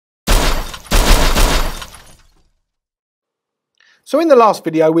So in the last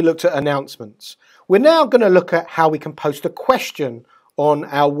video, we looked at announcements. We're now going to look at how we can post a question on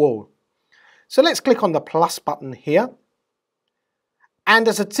our wall. So let's click on the plus button here. And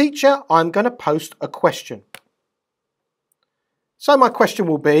as a teacher, I'm going to post a question. So my question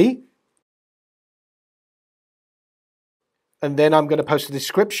will be, and then I'm going to post a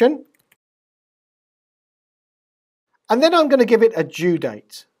description. And then I'm going to give it a due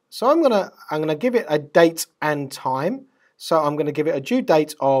date. So I'm going to give it a date and time. So I'm going to give it a due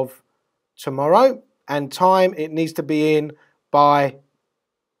date of tomorrow, and time it needs to be in by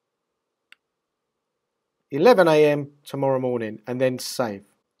 11 AM tomorrow morning, and then save.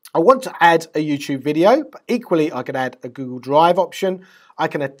 I want to add a YouTube video, but equally I can add a Google Drive option. I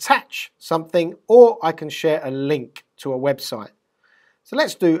can attach something, or I can share a link to a website. So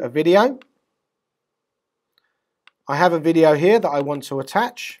let's do a video. I have a video here that I want to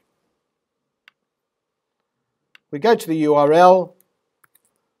attach. We go to the URL,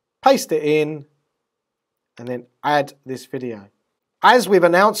 paste it in, and then add this video. As with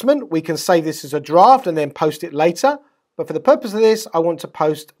announcement, we can save this as a draft and then post it later. But for the purpose of this, I want to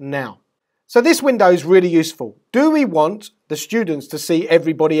post now. So this window is really useful. Do we want the students to see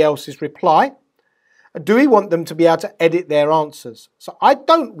everybody else's reply? Do we want them to be able to edit their answers? So I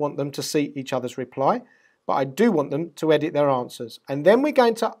don't want them to see each other's reply, but I do want them to edit their answers. And then we're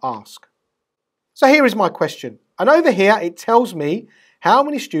going to ask. So here is my question. And over here, it tells me how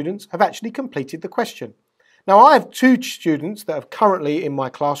many students have actually completed the question. Now, I have 2 students that are currently in my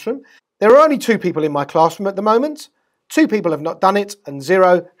classroom. There are only 2 people in my classroom at the moment. 2 people have not done it and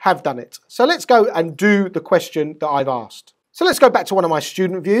 0 have done it. So let's go and do the question that I've asked. So let's go back to one of my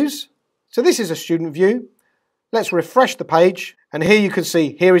student views. So this is a student view. Let's refresh the page, and here you can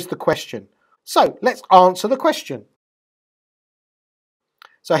see, here is the question. So let's answer the question.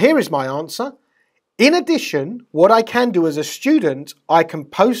 So here is my answer. In addition, what I can do as a student, I can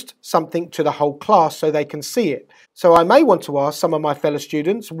post something to the whole class so they can see it. So I may want to ask some of my fellow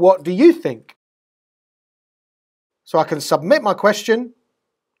students, what do you think? So I can submit my question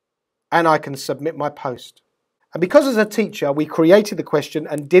and I can submit my post. And because as a teacher, we created the question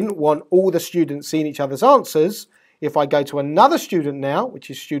and didn't want all the students seeing each other's answers, if I go to another student now,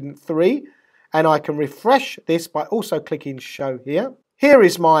 which is student 3, and I can refresh this by also clicking show here. Here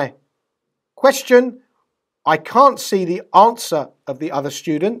is my question. I can't see the answer of the other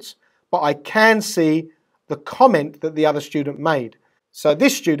student, but I can see the comment that the other student made. So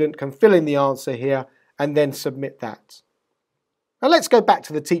this student can fill in the answer here and then submit that. Now let's go back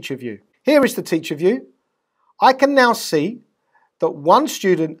to the teacher view. Here is the teacher view. I can now see that one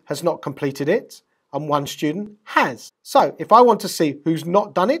student has not completed it and one student has. So if I want to see who's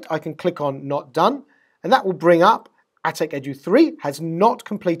not done it, I can click on not done, and that will bring up Attechedu.3 has not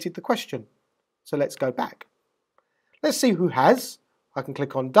completed the question. So let's go back. Let's see who has. I can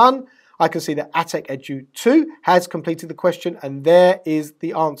click on done. I can see that Attechedu.2 has completed the question, and there is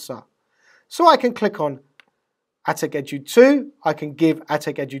the answer. So I can click on Attechedu.2. I can give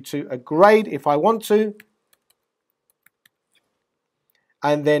Attechedu.2 a grade if I want to.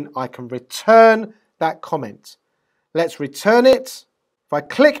 And then I can return that comment. Let's return it. If I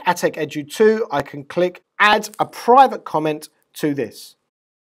click Attechedu.2, I can click add a private comment to this.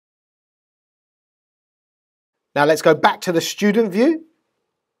 Now let's go back to the student view.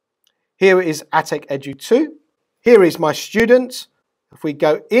 Here is Attechedu.2. Here is my student. If we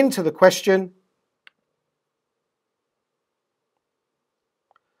go into the question,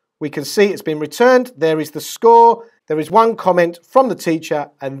 we can see it's been returned. There is the score. There is one comment from the teacher,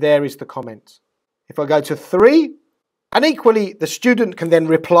 and there is the comment. If I go to 3, and equally, the student can then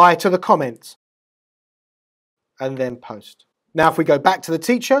reply to the comment and then post. Now, if we go back to the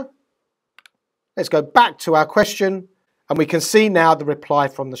teacher, let's go back to our question, and we can see now the reply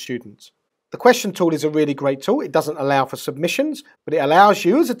from the student. The question tool is a really great tool. It doesn't allow for submissions, but it allows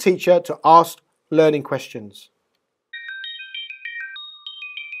you as a teacher to ask learning questions.